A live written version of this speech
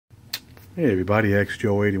Hey everybody,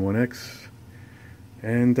 XJoe81X,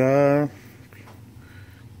 and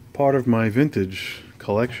part of my vintage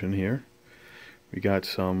collection here, we got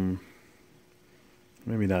some,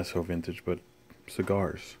 maybe not so vintage, but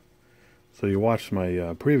cigars. So you watched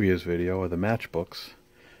my previous video of the matchbooks,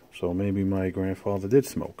 so maybe my grandfather did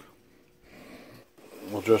smoke.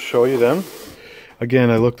 I'll just show you them. Again,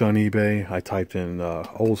 I looked on eBay, I typed in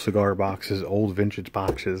old cigar boxes, old vintage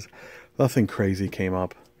boxes, nothing crazy came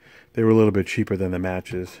up. They were a little bit cheaper than the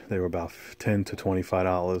matches. They were about $10 to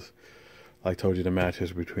 $25. I told you the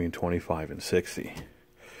matches between $25 and $60.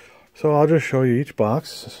 So I'll just show you each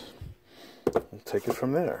box. We'll take it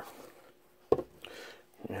from there.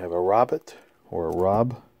 We have a Robert or a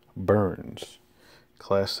Rob Burns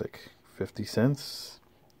Classic, 50 cents,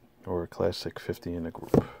 or a Classic 50 in a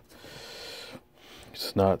group.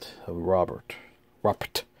 It's not a Robert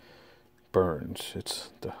Burns.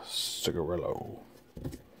 It's the Cigarillo.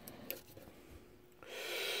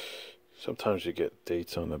 Sometimes you get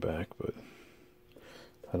dates on the back, but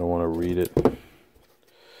I don't want to read it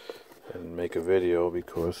and make a video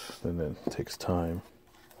because then it takes time.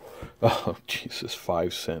 Oh, Jesus,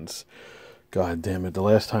 5 cents. God damn it. The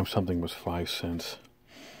last time something was 5 cents.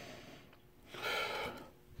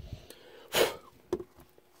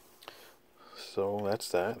 So that's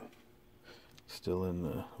that. Still in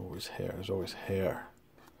the, always hair. There's always hair.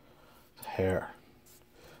 Hair.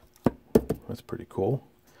 That's pretty cool.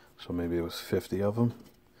 So maybe it was 50 of them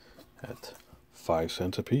at 5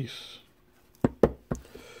 cents a piece.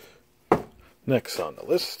 Next on the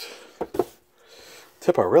list,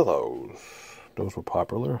 Tiparillos. Those were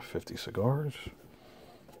popular, 50 cigars.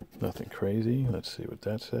 Nothing crazy. Let's see what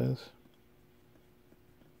that says.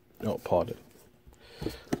 Oh, pardon.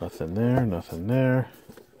 Nothing there, nothing there.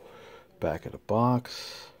 Back of the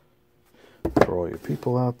box. For all your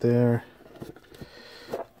people out there.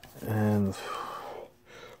 And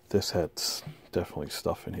this had definitely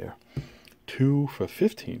stuff in here. 2 for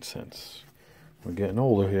 15 cents. We're getting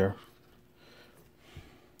older here.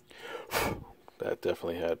 That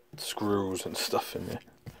definitely had screws and stuff in there.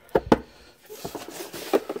 So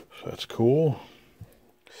that's cool.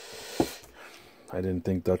 I didn't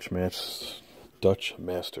think Dutch Masters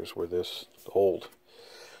were this old.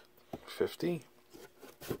 50.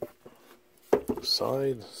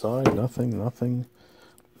 Side, nothing.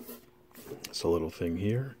 It's a little thing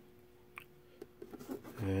here.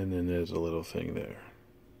 And then there's a little thing there.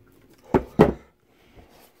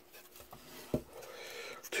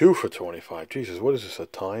 2 for 25. Jesus, what is this? A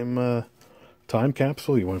time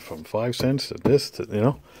capsule? You went from 5 cents to this to, you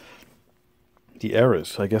know, the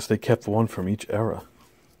eras. I guess they kept one from each era.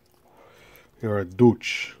 You're a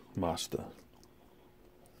Dutch master.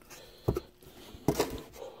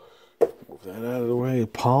 Move that out of the way.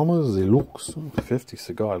 Palmer's Deluxe, 50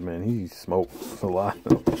 cigar. Man, he smokes a lot.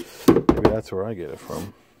 Maybe that's where I get it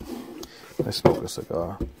from. I smoke a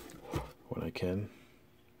cigar when I can.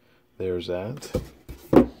 There's that.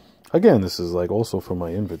 Again, this is like also from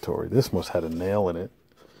my inventory. This must have had a nail in it.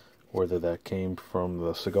 Whether that came from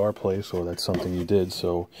the cigar place or that's something you did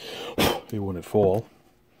so it wouldn't fall.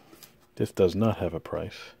 This does not have a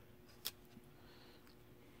price.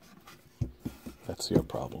 That's your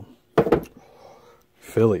problem.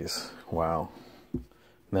 Phillies. Wow.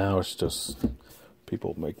 Now it's just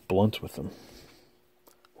people make blunts with them.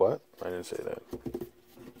 What? I didn't say that.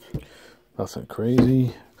 Nothing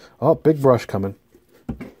crazy. Oh, big brush coming.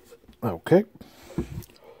 Okay.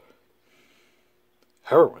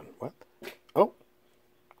 Heroin. What? Oh.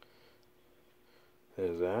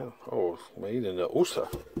 There's that. Oh, made in the u.s.a.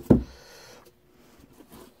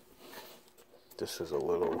 This is a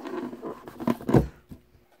little...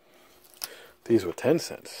 These were 10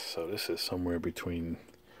 cents, so this is somewhere between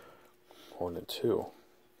 1 and 2.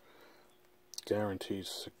 Guaranteed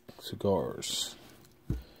cigars.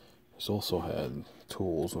 This also had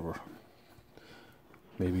tools or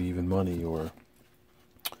maybe even money or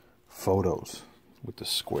photos with the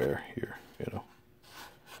square here, you know.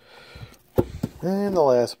 And the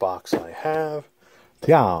last box I have,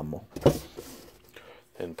 Te-amo.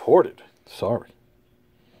 Imported. Sorry.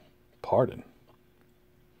 Pardon.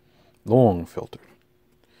 Long filtered.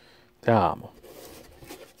 Te-amo.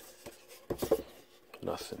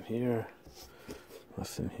 Nothing here.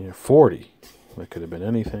 Nothing here. 40. That could have been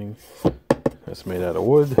anything. That's made out of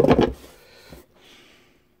wood.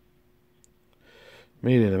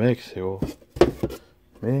 Made in Mexico.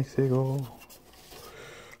 Mexico.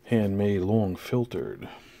 Handmade, long filtered.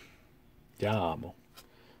 Te-amo.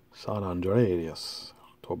 San Andreas.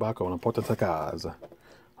 Tobacco and a porta da casa.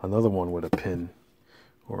 Another one with a pin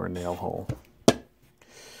or a nail hole.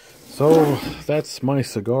 So that's my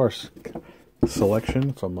cigar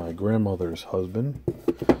selection from my grandmother's husband,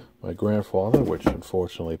 my grandfather, which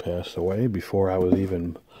unfortunately passed away before I was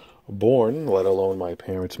even born, let alone my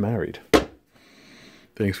parents married.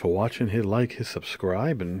 Thanks for watching. Hit like, hit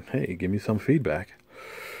subscribe, and hey, give me some feedback.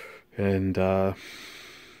 And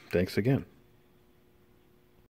thanks again.